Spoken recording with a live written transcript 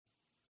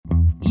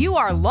You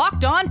are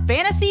Locked On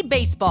Fantasy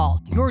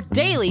Baseball, your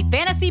daily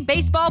fantasy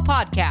baseball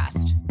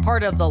podcast.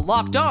 Part of the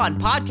Locked On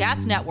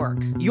Podcast Network,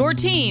 your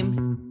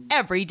team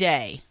every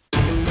day.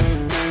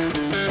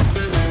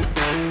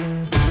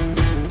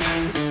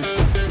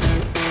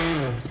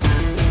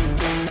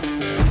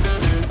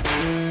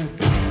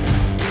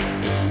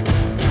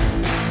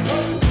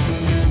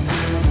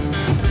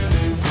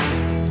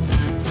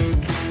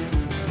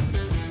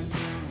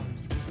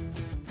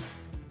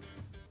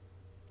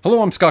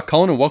 Hello, I'm Scott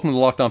Cullen, and welcome to the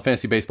Locked On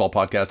Fantasy Baseball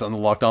podcast on the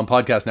Locked On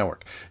Podcast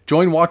Network.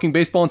 Join Walking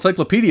Baseball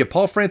Encyclopedia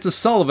Paul Francis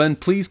Sullivan,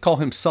 please call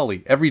him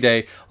Sully, every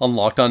day on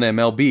Locked On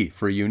MLB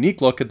for a unique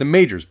look at the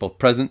majors, both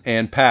present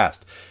and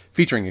past.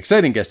 Featuring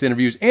exciting guest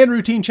interviews and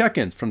routine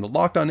check-ins from the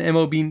Locked On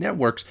MLB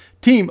Network's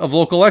team of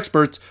local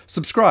experts.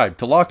 Subscribe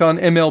to Locked On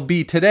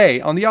MLB today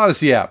on the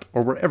Odyssey app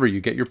or wherever you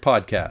get your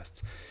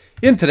podcasts.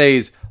 In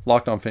today's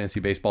Locked On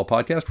Fantasy Baseball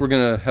podcast, we're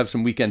going to have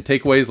some weekend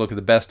takeaways, look at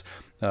the best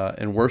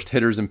and worst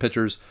hitters and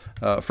pitchers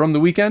from the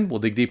weekend. We'll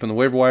dig deep in the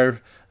waiver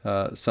wire,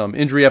 some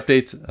injury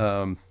updates,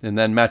 and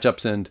then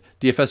matchups and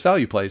DFS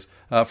value plays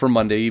for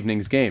Monday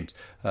evening's games.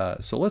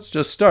 So let's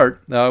just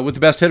start with the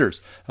best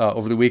hitters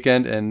over the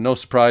weekend, and no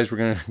surprise, we're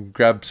going to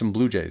grab some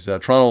Blue Jays.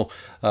 Toronto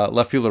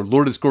left fielder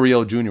Lourdes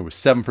Gurriel Jr. was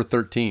 7 for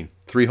 13,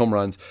 3 home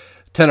runs,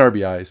 10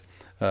 RBIs,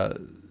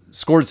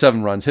 scored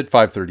 7 runs, hit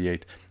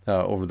 .538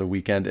 over the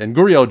weekend, and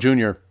Gurriel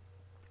Jr.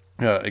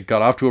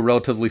 Got off to a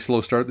relatively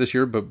slow start this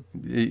year, but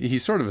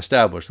he's sort of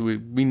established.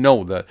 We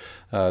know that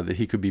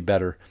he could be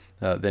better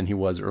than he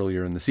was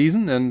earlier in the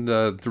season, and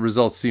the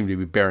results seem to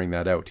be bearing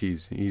that out.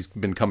 He's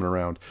been coming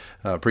around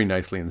pretty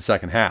nicely in the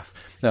second half.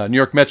 New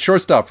York Mets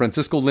shortstop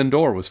Francisco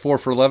Lindor was 4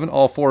 for 11.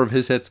 All 4 of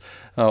his hits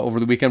over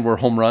the weekend were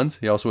home runs.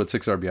 He also had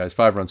 6 RBIs,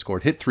 5 runs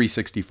scored, hit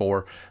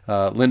 .364.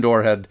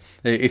 Lindor had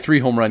a 3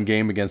 home run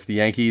game against the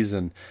Yankees,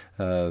 and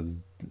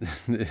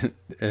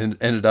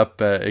ended up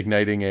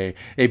igniting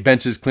a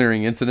benches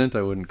clearing incident.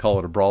 I wouldn't call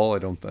it a brawl. I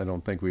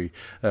don't think we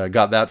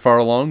got that far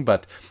along,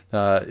 but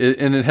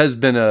it has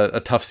been a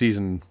tough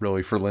season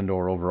really for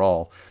Lindor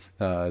overall.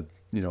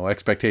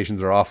 Expectations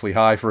are awfully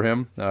high for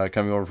him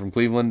coming over from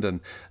Cleveland,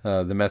 and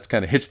the Mets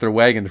kind of hitched their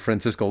wagon to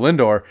Francisco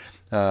Lindor,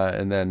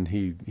 and then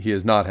he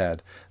has not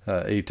had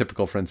a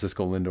typical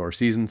Francisco Lindor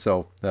season.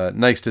 So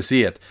nice to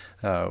see it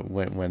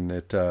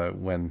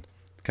when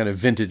kind of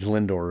vintage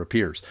Lindor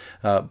appears.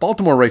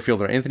 Baltimore right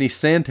fielder Anthony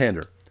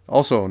Santander,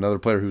 also another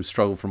player who's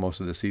struggled for most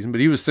of this season,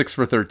 but he was 6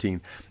 for 13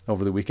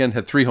 over the weekend,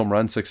 had 3 home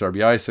runs, 6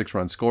 RBIs, 6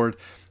 runs scored.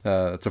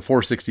 That's a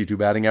 .462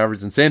 batting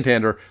average, and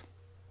Santander,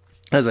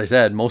 as I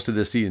said, most of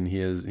this season he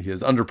has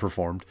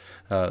underperformed.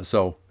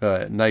 So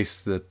nice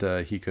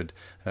that he could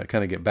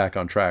kind of get back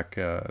on track,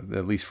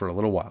 at least for a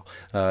little while.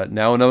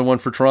 Now another one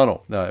for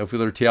Toronto.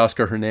 Outfielder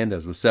Teoscar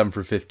Hernandez was 7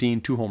 for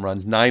 15, 2 home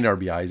runs, 9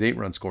 RBIs, 8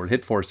 runs scored,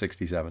 hit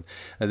 .467.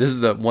 This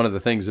is one of the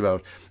things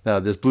about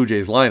this Blue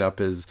Jays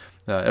lineup is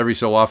every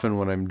so often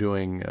when I'm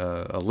doing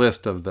a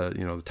list of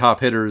the top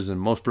hitters and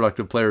most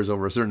productive players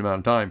over a certain amount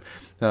of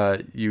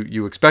time,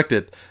 you expect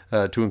it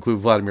to include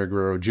Vladimir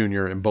Guerrero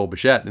Jr. and Bo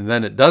Bichette, and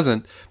then it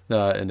doesn't,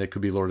 and it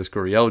could be Lourdes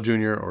Gurriel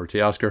Jr. or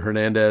Teoscar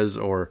Hernandez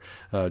or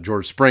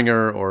George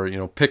Springer,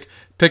 or pick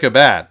a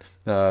bat.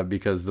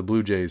 Because the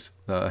Blue Jays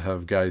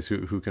have guys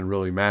who can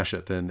really mash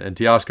it. And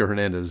Teoscar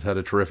Hernandez had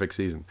a terrific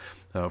season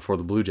for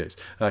the Blue Jays.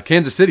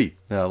 Kansas City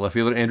left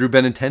fielder Andrew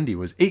Benintendi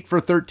was 8 for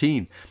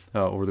 13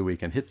 over the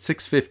weekend. Hit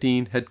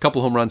 .615, had a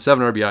couple home runs,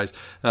 7 RBIs.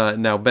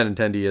 Now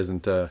Benintendi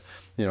isn't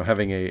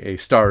having a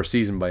star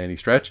season by any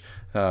stretch,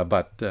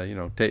 but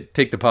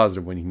take the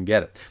positive when you can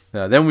get it.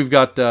 Then we've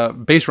got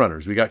base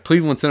runners. We got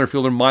Cleveland center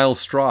fielder Myles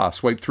Straw,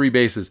 swiped 3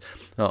 bases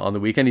on the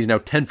weekend. He's now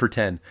 10 for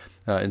 10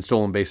 in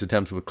stolen base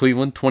attempts with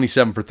Cleveland,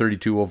 27 for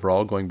 32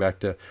 overall, going back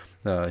to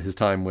his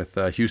time with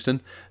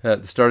Houston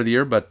at the start of the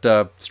year.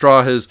 But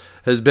Straw has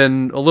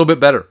been a little bit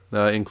better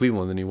in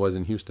Cleveland than he was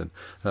in Houston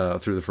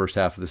through the first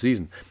half of the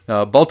season.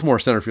 Baltimore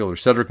center fielder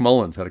Cedric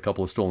Mullins had a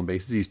couple of stolen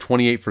bases. He's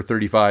 28 for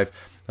 35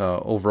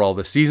 overall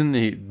this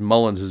season.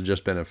 Mullins has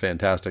just been a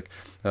fantastic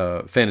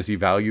fantasy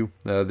value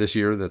this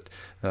year.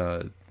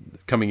 That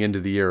coming into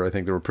the year, I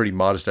think there were pretty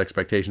modest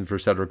expectations for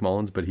Cedric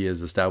Mullins, but he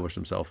has established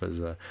himself as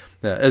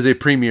a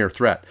premier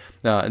threat.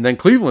 And then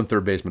Cleveland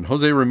third baseman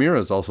Jose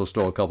Ramirez also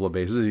stole a couple of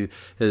bases.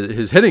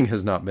 His hitting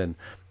has not been,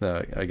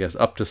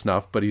 up to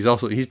snuff, but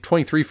he's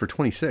 23 for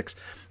 26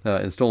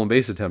 in stolen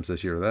base attempts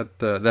this year.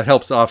 That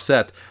helps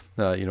offset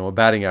a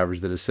batting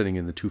average that is sitting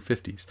in the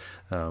 250s.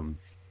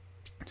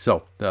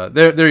 So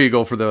there you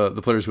go for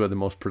the players who had the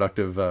most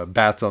productive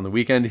bats on the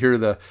weekend. Here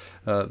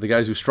are the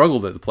guys who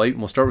struggled at the plate.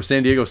 And we'll start with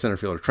San Diego center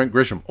fielder Trent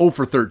Grisham, 0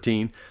 for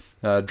 13.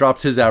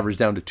 Drops his average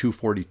down to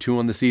 242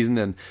 on the season,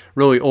 and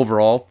really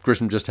overall,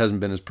 Grisham just hasn't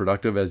been as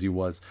productive as he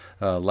was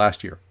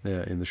last year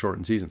in the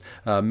shortened season.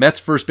 Mets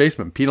first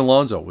baseman Pete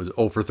Alonso was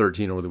 0 for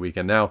 13 over the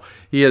weekend. Now,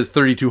 he has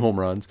 32 home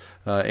runs,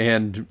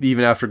 And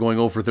even after going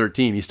 0 for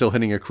 13, he's still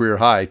hitting a career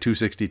high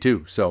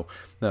 262. So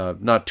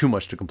not too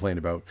much to complain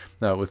about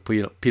with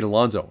Pete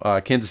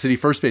Alonso. Kansas City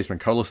first baseman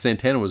Carlos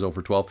Santana was 0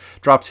 for 12,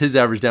 drops his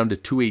average down to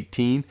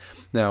 218.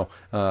 Now,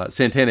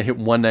 Santana hit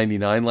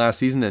 199 last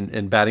season,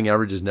 and batting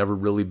average has never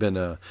really been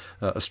a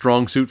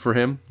strong suit for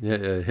him,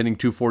 hitting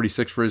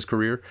 246 for his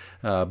career.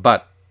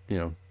 But,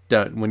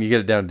 when you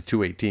get it down to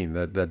 218,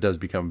 that does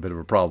become a bit of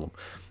a problem.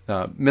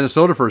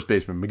 Minnesota first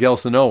baseman Miguel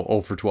Sano 0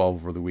 for 12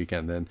 over the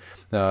weekend.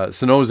 And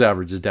Sano's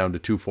average is down to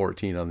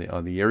 214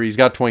 on the year. He's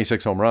got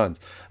 26 home runs,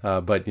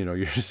 but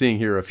you're seeing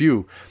here a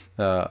few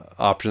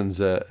options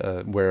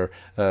where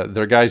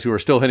they're guys who are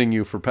still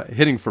hitting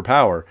for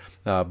power,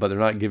 but they're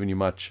not giving you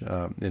much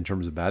in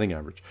terms of batting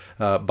average.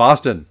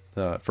 Boston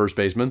first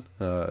baseman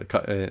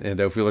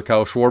and outfielder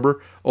Kyle Schwarber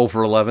 0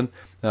 for 11,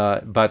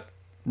 but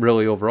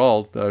really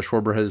overall,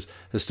 Schwarber has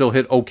still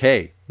hit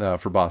okay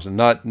for Boston.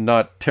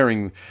 Not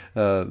tearing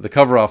the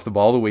cover off the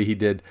ball the way he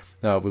did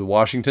with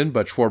Washington,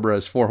 but Schwarber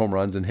has 4 home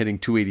runs and hitting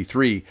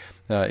 283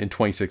 in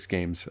 26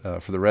 games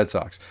for the Red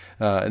Sox.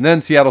 And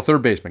then Seattle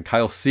third baseman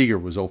Kyle Seager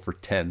was 0 for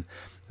 10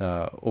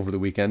 over the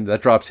weekend.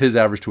 That drops his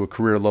average to a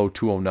career low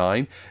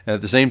 209. And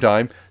at the same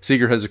time,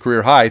 Seager has a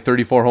career high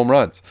 34 home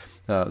runs.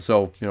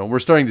 So we're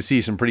starting to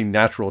see some pretty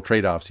natural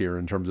trade-offs here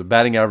in terms of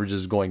batting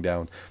averages going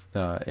down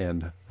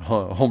and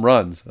home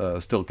runs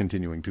still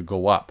continuing to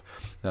go up.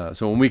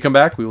 So when we come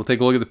back, we will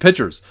take a look at the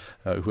pitchers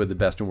who had the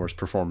best and worst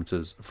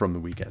performances from the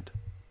weekend.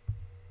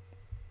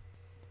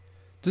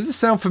 Does this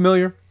sound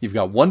familiar? You've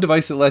got one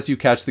device that lets you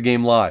catch the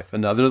game live,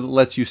 another that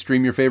lets you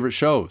stream your favorite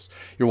shows.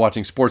 You're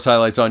watching sports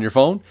highlights on your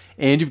phone,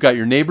 and you've got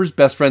your neighbor's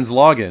best friend's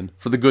login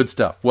for the good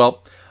stuff.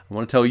 Well, I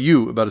want to tell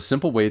you about a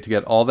simple way to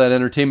get all that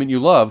entertainment you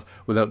love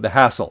without the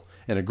hassle,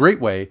 and a great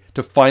way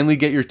to finally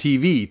get your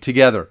TV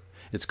together.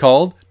 It's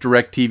called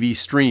DirecTV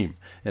Stream,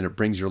 and it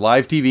brings your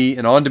live TV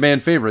and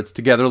on-demand favorites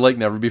together like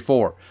never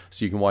before,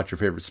 so you can watch your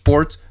favorite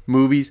sports,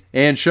 movies,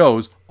 and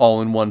shows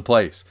all in one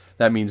place.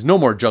 That means no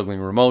more juggling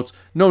remotes,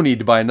 no need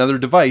to buy another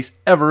device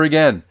ever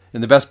again.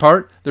 And the best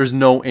part, there's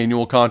no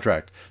annual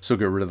contract. So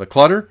get rid of the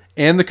clutter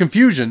and the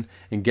confusion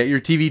and get your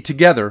TV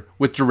together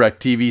with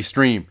DirecTV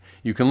Stream.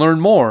 You can learn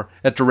more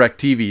at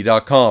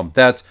directtv.com.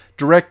 That's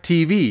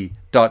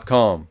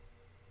directtv.com.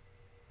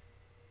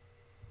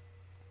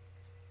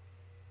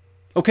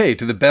 Okay,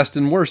 to the best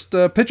and worst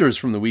pitchers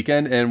from the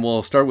weekend, and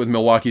we'll start with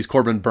Milwaukee's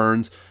Corbin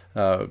Burnes.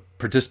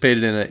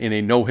 Participated in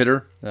a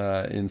no-hitter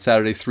in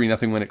Saturday's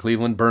 3-0 win at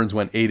Cleveland. Burnes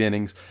went 8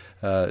 innings,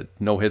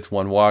 no hits,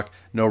 1 walk,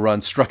 no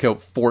runs, struck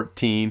out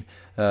 14.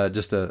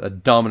 Just a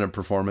dominant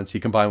performance.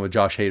 He combined with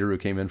Josh Hader, who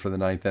came in for the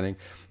 9th inning.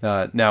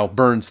 Now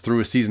Burnes threw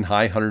a season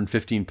high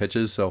 115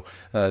 pitches, so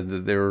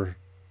they were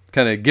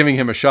kind of giving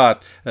him a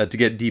shot to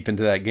get deep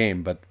into that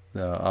game, but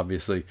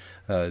obviously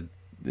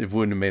it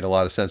wouldn't have made a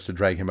lot of sense to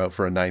drag him out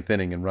for a 9th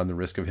inning and run the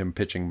risk of him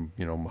pitching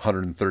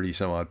 130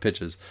 some odd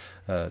pitches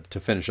to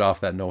finish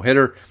off that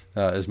no-hitter,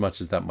 as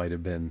much as that might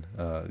have been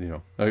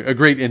a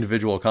great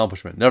individual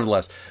accomplishment.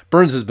 Nevertheless,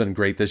 Burnes has been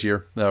great this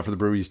year for the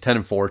Brewers.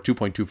 10-4,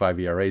 2.25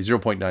 ERA,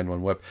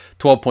 0.91 WHIP,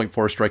 12.4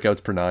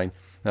 strikeouts per 9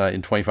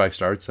 in 25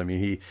 starts. I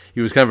mean,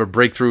 he was kind of a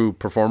breakthrough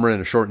performer in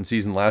a shortened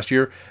season last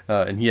year,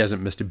 and he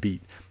hasn't missed a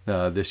beat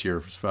this year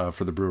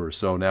for the Brewers.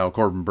 So now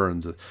Corbin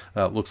Burnes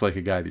looks like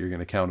a guy that you're going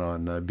to count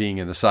on being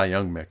in the Cy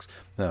Young mix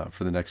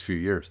for the next few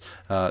years.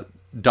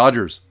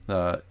 Dodgers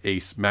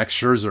ace Max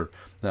Scherzer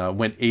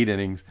went 8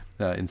 innings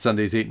in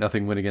Sunday's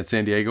 8-0 win against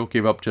San Diego,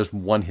 gave up just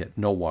 1 hit,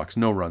 no walks,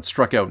 no runs,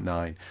 struck out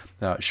 9.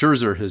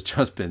 Scherzer has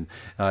just been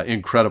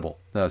incredible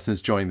since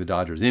joining the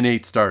Dodgers. In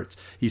 8 starts,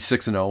 he's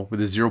 6-0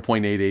 with a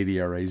 0.88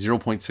 ERA,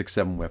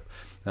 0.67 WHIP,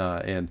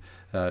 and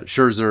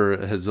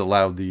Scherzer has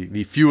allowed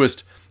the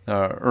fewest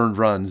earned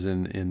runs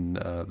in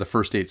the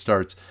first 8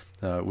 starts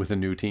with a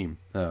new team,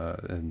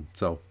 and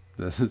so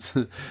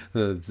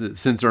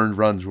since earned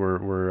runs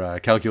were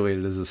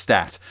calculated as a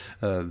stat,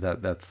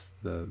 that's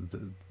the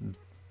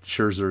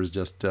Scherzer is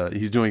just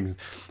he's doing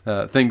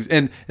things,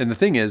 and the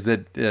thing is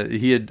that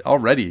he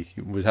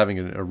was having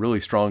a really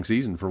strong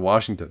season for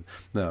Washington,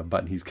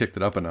 but he's kicked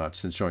it up a notch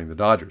since joining the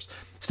Dodgers.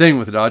 Staying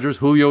with the Dodgers,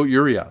 Julio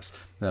Urias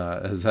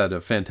has had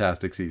a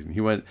fantastic season.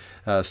 He went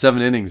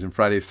 7 innings in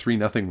Friday's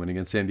 3-0 win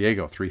against San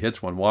Diego. 3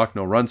 hits, 1 walk,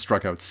 no runs,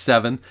 struck out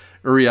 7.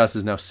 Urias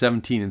is now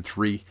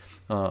 17-3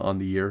 on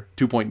the year.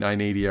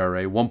 2.98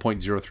 ERA,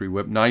 1.03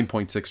 WHIP,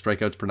 9.6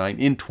 strikeouts per 9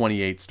 in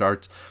 28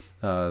 starts.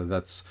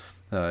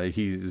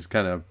 He's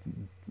kind of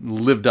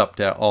lived up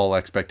to all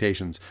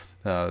expectations.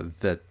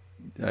 That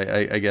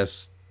I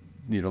guess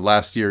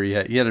last year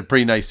he had a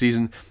pretty nice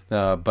season,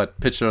 but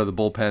pitched out of the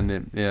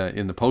bullpen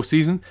in the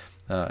postseason.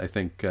 I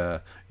think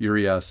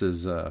Urias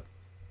has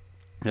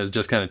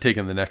just kind of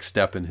taken the next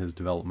step in his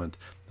development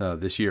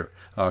this year.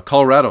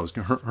 Colorado's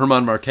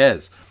German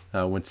Marquez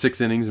went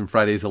 6 innings in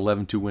Friday's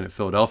 11-2 win at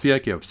Philadelphia.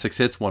 Gave up 6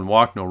 hits, 1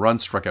 walk, no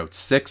runs, struck out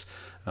 6.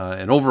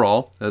 And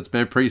overall, it's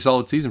been a pretty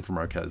solid season for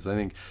Marquez. I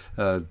think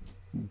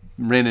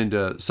ran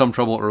into some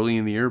trouble early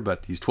in the year,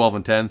 but he's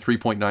 12-10,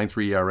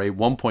 3.93 ERA,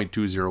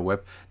 1.20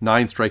 WHIP,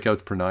 9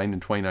 strikeouts per 9 in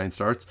 29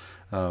 starts.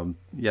 The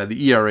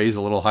ERA is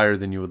a little higher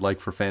than you would like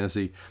for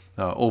fantasy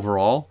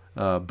overall,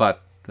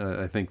 but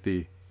I think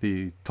the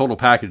total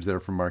package there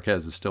from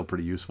Marquez is still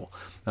pretty useful.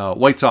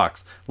 White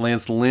Sox,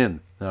 Lance Lynn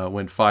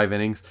went 5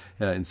 innings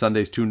in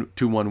Sunday's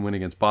 2-1 win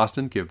against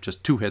Boston, gave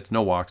just 2 hits,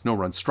 no walks, no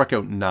runs, struck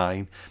out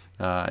 9.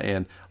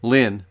 And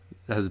Lynn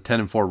has a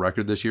 10-4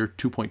 record this year,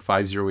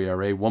 2.50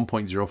 ERA,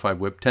 1.05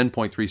 WHIP,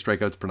 10.3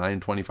 strikeouts per 9 in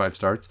 25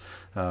 starts.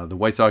 The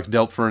White Sox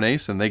dealt for an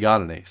ace, and they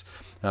got an ace.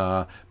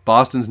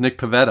 Boston's Nick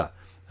Pivetta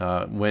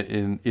went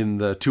in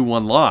the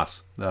 2-1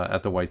 loss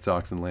at the White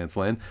Sox and Lance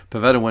Lynn.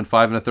 Pivetta went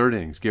 5 1/3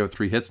 innings, gave up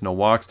 3 hits, no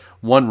walks,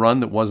 1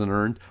 run that wasn't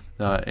earned,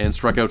 and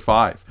struck out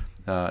 5.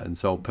 And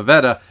so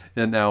Pivetta,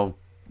 and now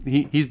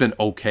he's been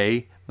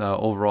okay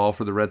overall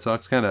for the Red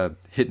Sox, kind of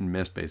hit and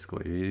miss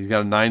basically. He's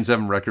got a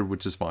 9-7 record,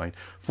 which is fine.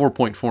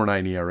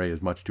 4.49 ERA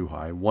is much too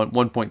high.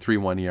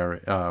 1.31 ERA,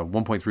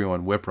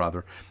 1.31 WHIP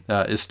rather,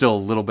 is still a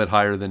little bit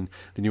higher than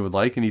you would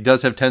like, and he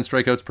does have 10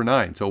 strikeouts per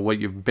 9. So what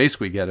you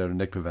basically get out of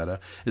Nick Pivetta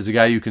is a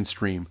guy you can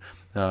stream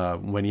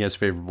when he has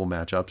favorable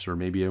matchups, or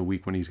maybe a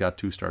week when he's got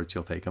 2 starts,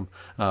 you'll take him.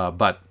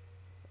 But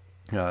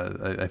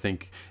I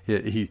think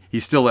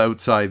he's still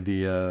outside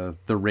the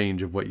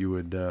range of what you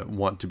would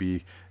want to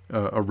be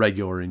a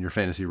regular in your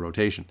fantasy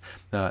rotation.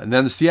 And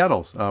then the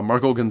Seattle's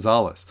Marco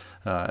Gonzalez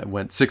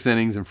went 6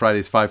 innings in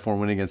Friday's 5-4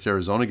 win against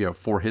Arizona, gave up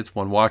 4 hits,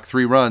 1 walk,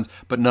 3 runs,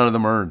 but none of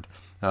them earned,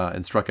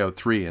 and struck out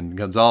 3. And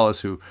Gonzalez,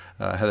 who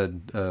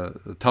had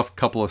a tough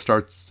couple of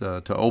starts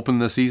to open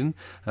the season,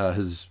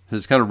 has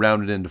kind of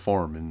rounded into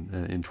form.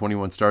 In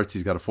 21 starts,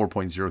 he's got a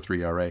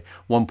 4.03 ERA,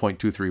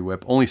 1.23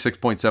 WHIP, only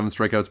 6.7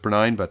 strikeouts per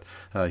 9, but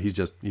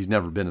he's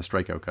never been a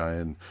strikeout guy,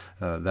 and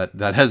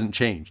that hasn't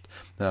changed.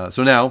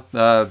 So now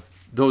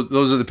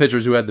those are the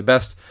pitchers who had the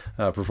best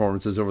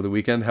performances over the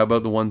weekend. How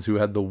about the ones who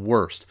had the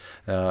worst?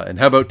 And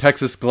how about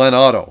Texas Glenn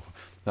Otto,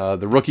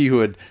 the rookie who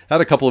had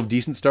a couple of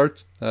decent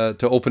starts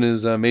to open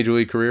his major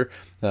league career,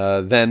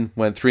 then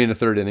went 3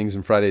 1/3 innings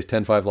in Friday's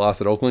 10-5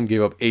 loss at Oakland,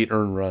 gave up 8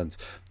 earned runs.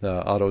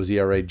 Otto's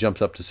ERA jumps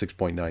up to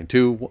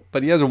 6.92,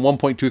 but he has a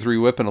 1.23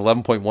 WHIP and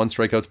 11.1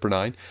 strikeouts per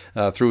 9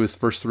 through his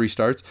first 3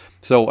 starts.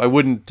 So I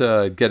wouldn't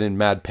get in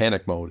mad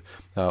panic mode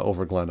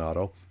over Glenn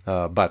Otto,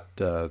 but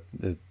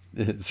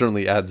it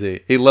certainly adds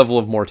a level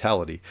of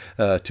mortality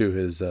to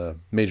his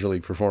major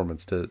league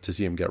performance to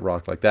see him get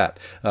rocked like that.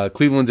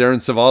 Cleveland's Aaron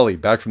Civale,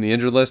 back from the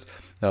injured list,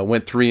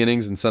 went 3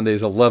 innings in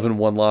Sunday's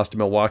 11-1 loss to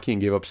Milwaukee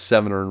and gave up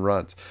 7 earned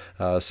runs.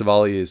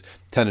 Civale is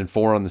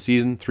 10-4 on the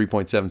season,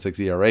 3.76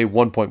 ERA,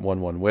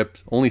 1.11 WHIP,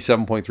 only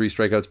 7.3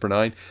 strikeouts per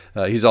 9.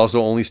 He's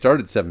also only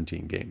started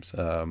 17 games.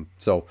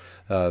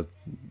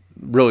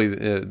 Really,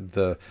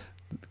 the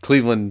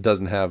Cleveland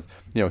doesn't have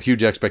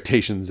huge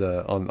expectations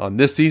on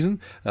this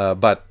season,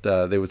 but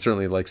they would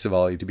certainly like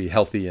Civale to be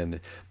healthy and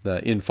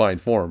in fine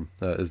form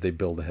as they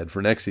build ahead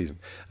for next season.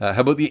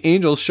 How about the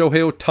Angels'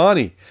 Shohei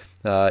Ohtani?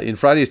 In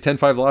Friday's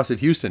 10-5 loss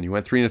at Houston, he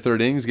went 3 1/3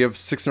 innings, gave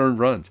 6 earned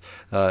runs,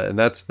 and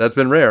that's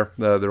been rare.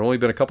 There have only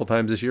been a couple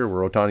times this year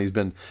where Ohtani's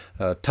been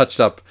touched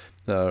up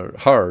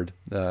hard,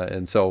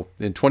 and so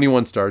in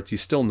 21 starts,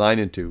 he's still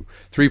 9-2,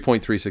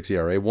 3.36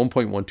 ERA,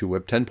 1.12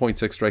 WHIP,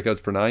 10.6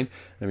 strikeouts per 9.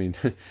 I mean,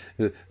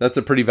 that's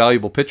a pretty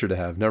valuable pitcher to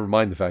have. Never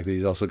mind the fact that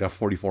he's also got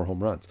 44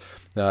 home runs.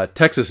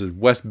 Texas's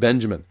Wes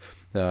Benjamin.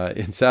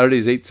 In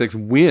Saturday's 8-6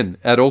 win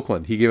at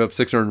Oakland, he gave up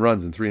 6 earned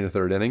runs in 3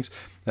 1/3 innings.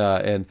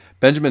 And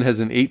Benjamin has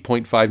an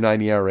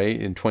 8.59 ERA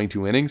in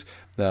 22 innings.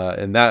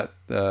 And that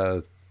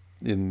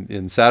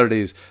in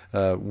Saturday's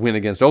win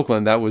against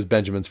Oakland, that was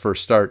Benjamin's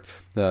first start,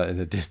 and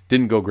it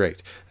didn't go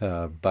great.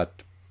 But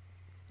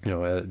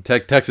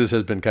Texas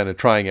has been kind of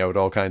trying out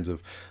all kinds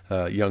of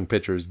young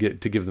pitchers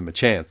to give them a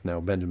chance. Now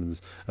Benjamin's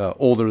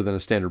older than a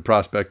standard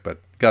prospect, but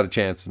got a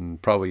chance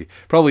and probably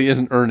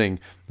isn't earning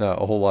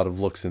a whole lot of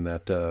looks in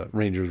that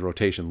Rangers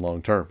rotation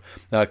long term.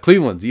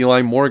 Cleveland's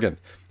Eli Morgan.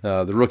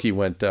 The rookie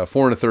went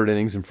 4 1/3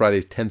 innings in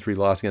Friday's 10-3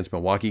 loss against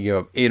Milwaukee, gave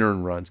up 8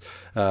 earned runs.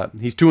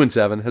 He's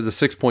 2-7, has a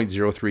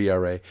 6.03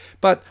 ERA,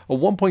 but a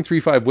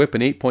 1.35 WHIP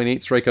and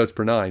 8.8 strikeouts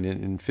per 9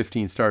 in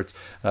 15 starts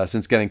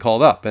since getting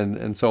called up.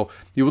 And so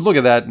you would look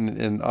at that,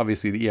 and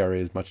obviously the ERA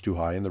is much too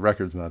high, and the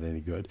record's not any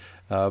good.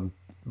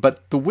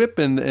 But the WHIP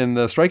and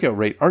the strikeout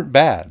rate aren't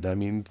bad. I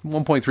mean,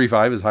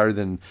 1.35 is higher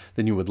than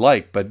you would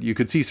like, but you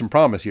could see some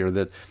promise here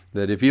that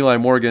if Eli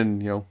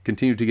Morgan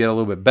continued to get a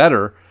little bit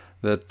better,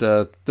 that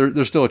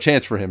there's still a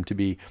chance for him to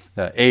be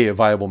a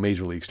viable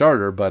major league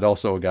starter, but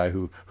also a guy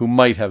who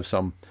might have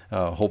some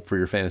hope for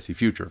your fantasy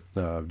future,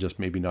 just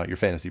maybe not your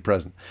fantasy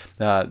present.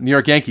 New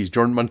York Yankees,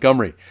 Jordan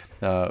Montgomery,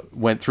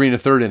 went 3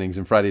 1/3 innings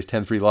in Friday's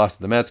 10-3 loss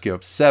to the Mets, gave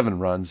up 7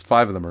 runs,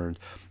 5 of them earned.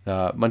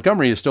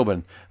 Montgomery has still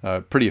been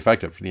pretty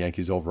effective for the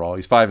Yankees overall.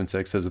 He's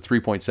 5-6, has a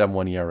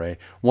 3.71 ERA,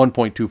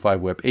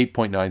 1.25 WHIP,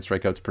 8.9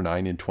 strikeouts per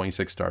 9 in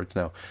 26 starts.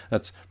 Now,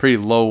 that's pretty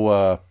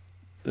low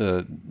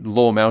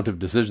low amount of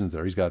decisions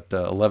there. He's got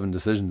 11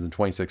 decisions in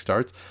 26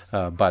 starts,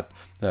 but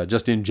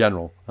just in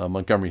general,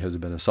 Montgomery has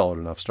been a solid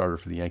enough starter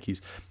for the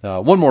Yankees.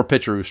 One more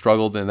pitcher who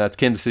struggled, and that's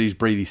Kansas City's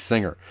Brady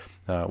Singer.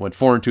 Went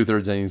 4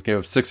 2/3 innings, gave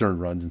up 6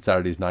 earned runs in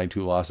Saturday's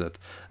 9-2 loss at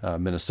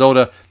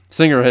Minnesota.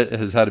 Singer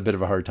has had a bit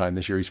of a hard time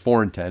this year. He's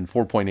 4-10,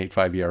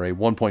 4.85 ERA,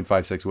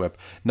 1.56 WHIP,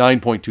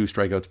 9.2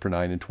 strikeouts per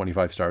 9 in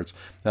 25 starts.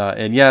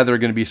 And yeah, there are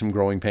going to be some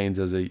growing pains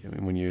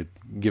when you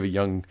give a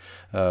young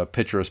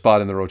pitcher a spot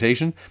in the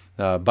rotation.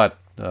 But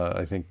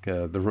I think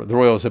the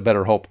Royals have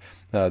better hope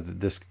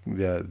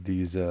that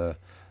these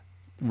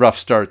rough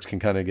starts can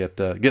kind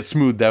of get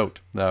smoothed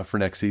out for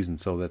next season,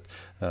 so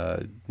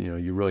that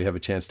you really have a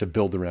chance to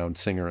build around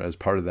Singer as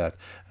part of that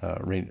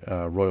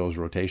Royals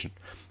rotation.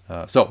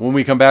 So when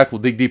we come back,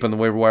 we'll dig deep on the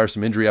waiver wire,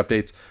 some injury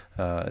updates,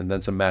 and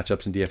then some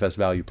matchups and DFS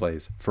value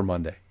plays for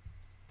Monday.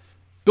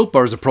 Built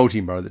Bar is a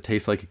protein bar that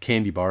tastes like a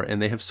candy bar,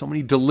 and they have so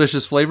many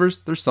delicious flavors.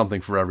 There's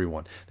something for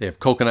everyone. They have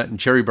coconut and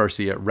cherry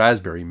barcia,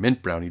 raspberry,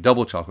 mint brownie,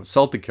 double chocolate,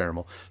 salted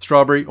caramel,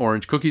 strawberry,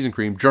 orange, cookies and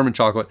cream, German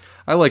chocolate.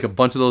 I like a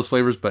bunch of those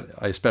flavors, but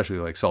I especially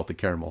like salted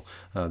caramel.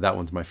 That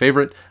one's my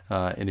favorite.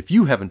 And if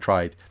you haven't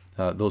tried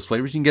those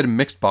flavors, you can get a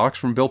mixed box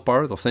from Built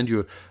Bar. They'll send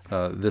you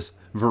this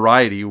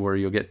variety where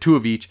you'll get 2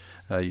 of each.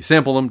 You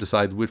sample them,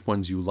 decide which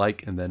ones you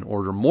like, and then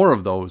order more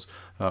of those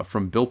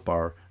from Built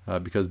Bar.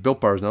 Because Built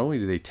Bars, not only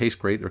do they taste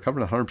great, they're covered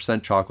in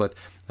 100% chocolate,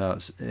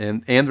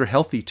 and they're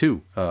healthy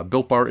too.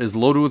 Built Bar is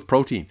loaded with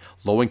protein,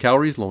 low in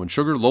calories, low in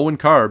sugar, low in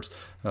carbs.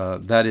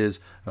 That is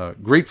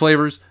great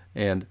flavors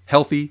and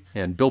healthy,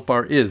 and Built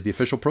Bar is the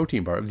official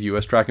protein bar of the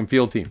U.S. track and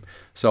field team.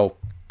 So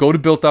go to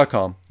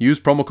Built.com, use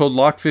promo code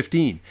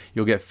LOCKED15.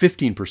 You'll get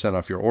 15%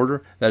 off your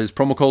order. That is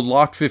promo code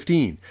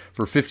LOCKED15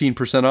 for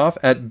 15% off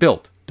at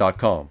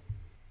Built.com.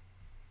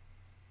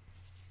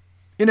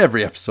 In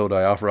every episode,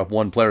 I offer up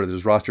one player that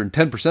is rostered in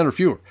 10% or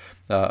fewer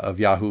of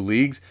Yahoo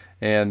leagues.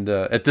 And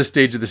at this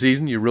stage of the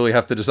season, you really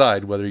have to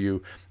decide whether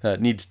you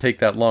need to take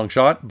that long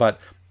shot. But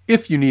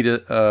if you need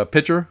a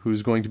pitcher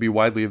who's going to be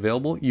widely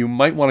available, you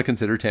might want to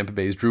consider Tampa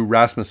Bay's Drew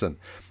Rasmussen,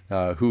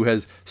 who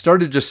has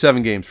started just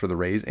 7 games for the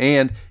Rays,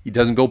 and he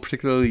doesn't go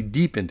particularly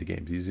deep into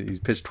games. He's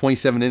pitched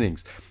 27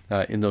 innings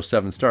in those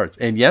 7 starts,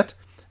 and yet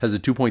has a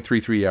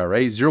 2.33 ERA,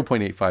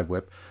 0.85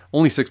 WHIP,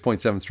 only 6.7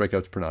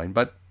 strikeouts per 9.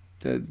 But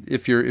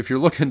if you're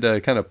looking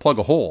to kind of plug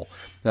a hole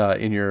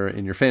in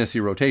your fantasy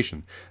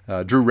rotation,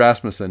 Drew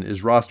Rasmussen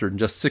is rostered in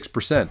just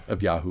 6%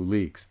 of Yahoo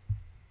leagues.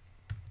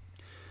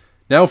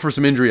 Now for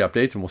some injury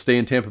updates, and we'll stay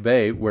in Tampa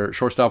Bay, where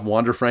shortstop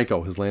Wander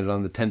Franco has landed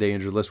on the 10-day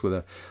injured list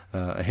with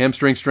a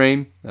hamstring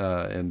strain,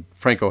 and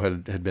Franco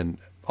had been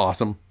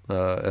awesome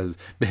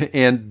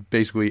and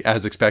basically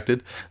as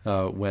expected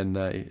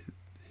when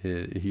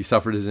he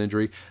suffered his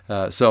injury.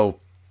 So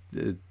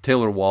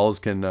Taylor Walls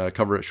can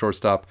cover at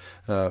shortstop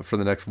for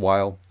the next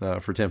while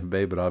for Tampa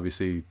Bay, but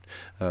obviously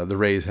the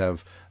Rays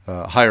have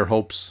higher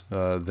hopes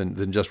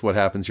than just what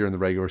happens here in the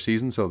regular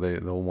season, so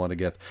they'll want to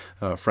get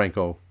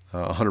Franco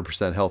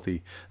 100%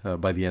 healthy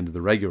by the end of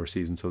the regular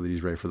season so that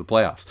he's ready for the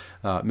playoffs.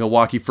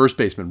 Milwaukee first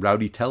baseman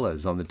Rowdy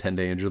Tellez on the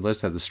 10-day injured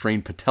list has a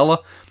strained patella.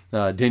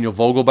 Daniel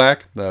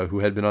Vogelbach, who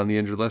had been on the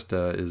injured list,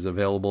 is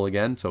available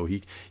again, so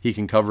he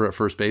can cover at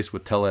first base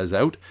with Tellez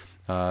out.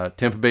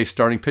 Tampa Bay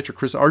starting pitcher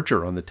Chris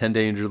Archer on the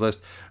 10-day injured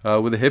list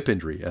with a hip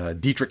injury.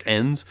 Dietrich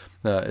Enns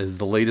is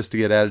the latest to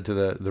get added to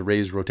the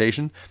Rays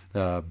rotation,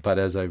 but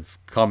as I've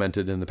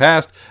commented in the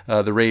past,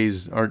 the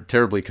Rays aren't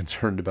terribly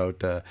concerned about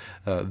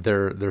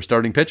their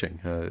starting pitching.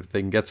 If they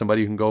can get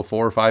somebody who can go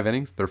 4 or 5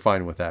 innings, they're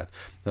fine with that,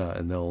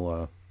 and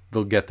they'll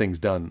get things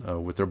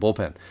done with their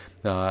bullpen.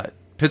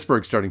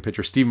 Pittsburgh starting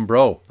pitcher Stephen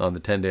Breaux on the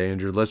 10-day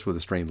injured list with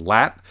a strained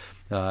lat.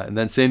 And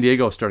then San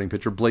Diego starting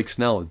pitcher Blake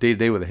Snell,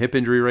 day-to-day with a hip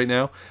injury right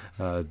now.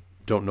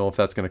 Don't know if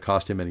that's going to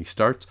cost him any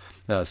starts.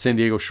 San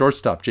Diego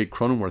shortstop Jake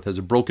Cronenworth has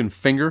a broken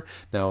finger.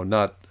 Now,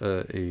 not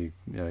I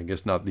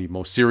guess not the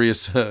most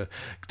serious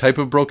type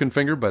of broken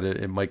finger, but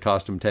it might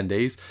cost him 10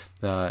 days.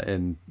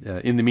 And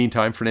in the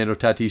meantime, Fernando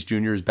Tatis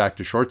Jr. is back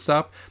to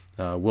shortstop.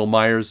 Will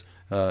Myers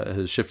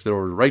has shifted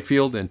over to right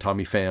field, and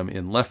Tommy Pham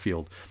in left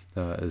field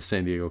as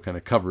San Diego kind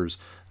of covers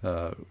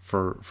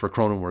for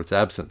Cronenworth's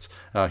absence.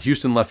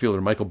 Houston left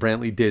fielder Michael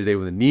Brantley day-to-day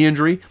with a knee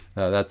injury.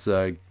 That's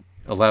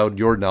allowed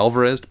Yordan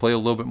Alvarez to play a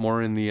little bit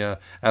more in the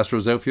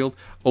Astros outfield.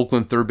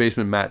 Oakland third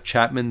baseman Matt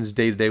Chapman's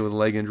day-to-day with a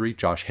leg injury.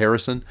 Josh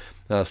Harrison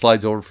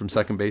slides over from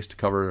second base to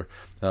cover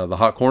the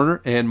hot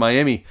corner. And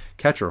Miami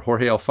catcher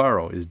Jorge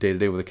Alfaro is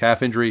day-to-day with a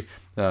calf injury.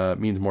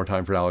 Means more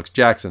time for Alex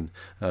Jackson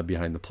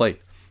behind the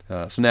plate.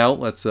 So now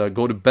let's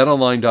go to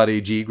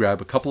betonline.ag, grab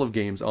a couple of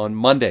games on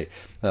Monday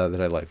that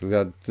I like. We've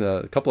got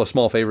a couple of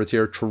small favorites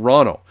here.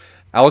 Toronto,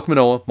 Alek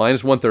Manoah,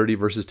 minus 130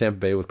 versus Tampa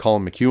Bay with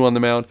Colin McHugh on the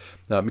mound.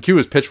 McHugh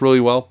has pitched really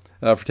well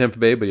for Tampa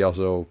Bay, but he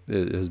also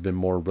has been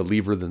more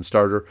reliever than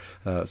starter,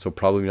 so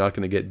probably not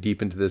going to get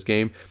deep into this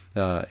game.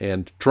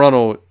 And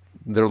Toronto,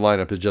 their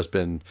lineup has just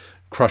been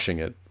crushing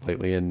it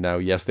lately, and now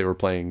yes, they were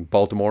playing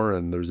Baltimore,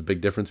 and there's a big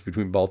difference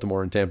between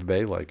Baltimore and Tampa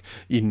Bay, like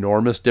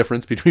enormous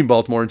difference between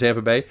Baltimore and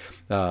Tampa Bay,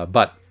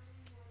 but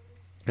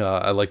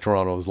I like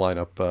Toronto's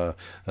lineup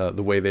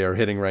the way they are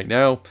hitting right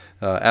now.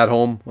 At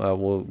home,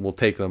 we'll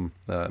take them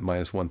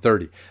minus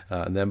 130.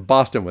 And then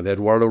Boston with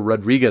Eduardo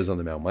Rodriguez on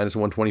the mound, minus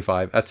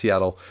 125 at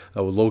Seattle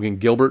with Logan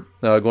Gilbert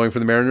going for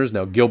the Mariners.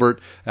 Now, Gilbert,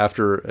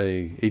 after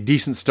a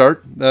decent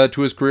start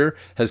to his career,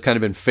 has kind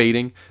of been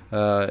fading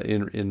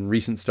in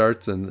recent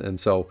starts. And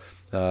so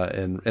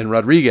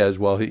Rodriguez,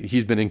 well,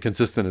 he's been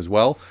inconsistent as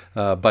well,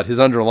 but his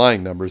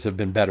underlying numbers have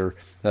been better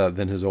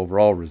than his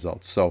overall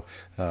results. So,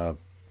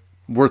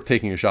 worth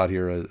taking a shot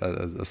here,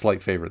 a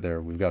slight favorite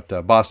there. We've got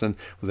Boston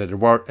with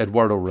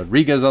Eduardo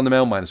Rodriguez on the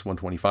mound, minus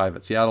 125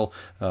 at Seattle,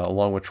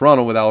 along with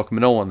Toronto with Alek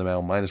Manoah on the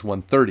mound, minus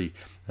 130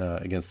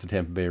 against the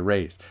Tampa Bay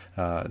Rays.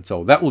 And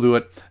so that will do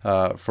it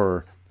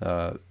for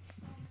the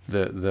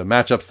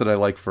matchups that I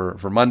like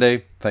for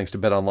Monday. Thanks to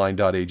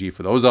betonline.ag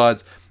for those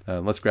odds.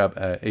 Let's grab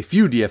a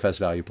few DFS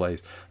value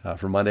plays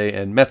for Monday.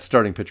 And Mets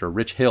starting pitcher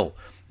Rich Hill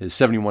is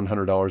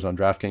 $7,100 on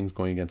DraftKings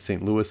going against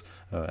St. Louis.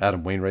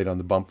 Adam Wainwright on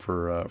the bump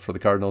for the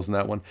Cardinals in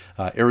that one.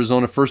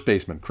 Arizona first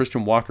baseman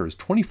Christian Walker is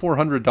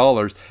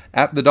 $2,400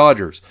 at the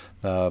Dodgers.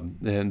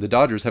 And the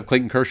Dodgers have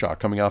Clayton Kershaw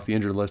coming off the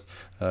injured list,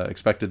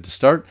 expected to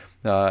start.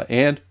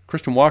 And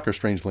Christian Walker,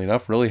 strangely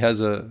enough, really has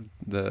a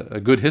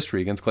good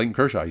history against Clayton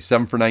Kershaw. He's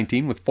 7 for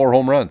 19 with 4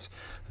 home runs.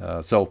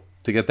 So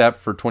to get that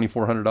for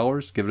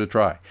 $2,400, give it a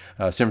try.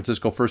 San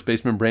Francisco first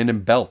baseman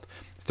Brandon Belt,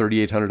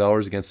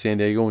 $3,800 against San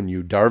Diego and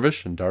Yu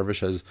Darvish. And Darvish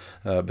has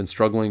been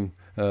struggling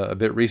a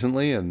bit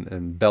recently,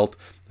 and Belt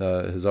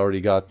has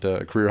already got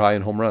a career high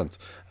in home runs.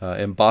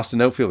 And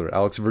Boston outfielder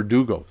Alex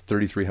Verdugo,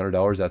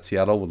 $3,300 at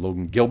Seattle with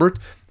Logan Gilbert.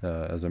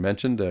 As I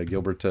mentioned,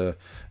 Gilbert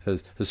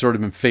has sort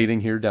of been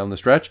fading here down the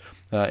stretch.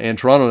 And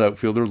Toronto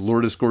outfielder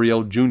Lourdes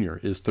Gurriel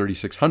Jr. is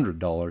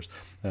 $3,600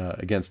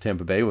 against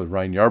Tampa Bay with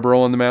Ryan Yarbrough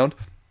on the mound.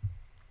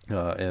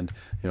 And,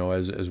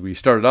 as we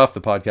started off the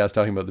podcast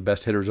talking about the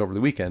best hitters over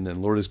the weekend, and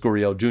Lourdes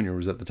Gurriel Jr.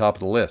 was at the top of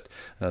the list.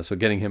 So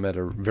getting him at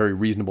a very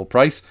reasonable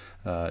price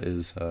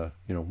is,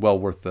 well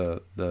worth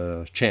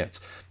the chance.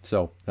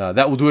 So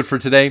that will do it for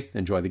today.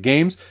 Enjoy the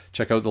games.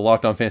 Check out the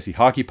Locked On Fantasy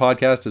Hockey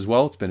podcast as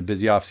well. It's been a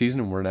busy off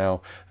season, and we're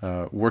now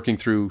working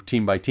through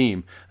team by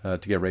team to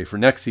get ready for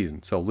next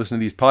season. So listen to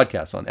these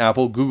podcasts on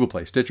Apple, Google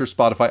Play, Stitcher,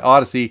 Spotify,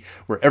 Odyssey,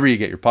 wherever you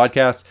get your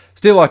podcasts.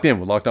 Stay locked in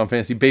with Locked On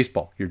Fantasy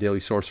Baseball, your daily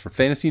source for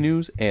fantasy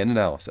news and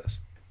analysis.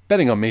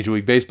 Betting on Major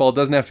League Baseball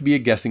doesn't have to be a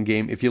guessing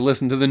game if you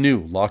listen to the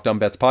new Locked On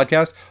Bets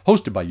podcast,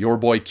 hosted by your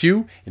boy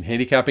Q and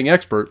handicapping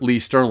expert Lee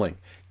Sterling.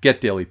 Get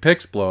daily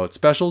picks, blowout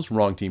specials,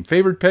 wrong team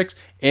favored picks,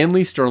 and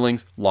Lee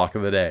Sterling's Lock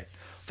of the Day.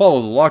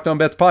 Follow the Locked On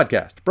Bets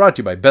podcast, brought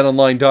to you by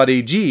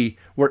betonline.ag,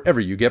 wherever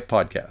you get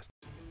podcasts.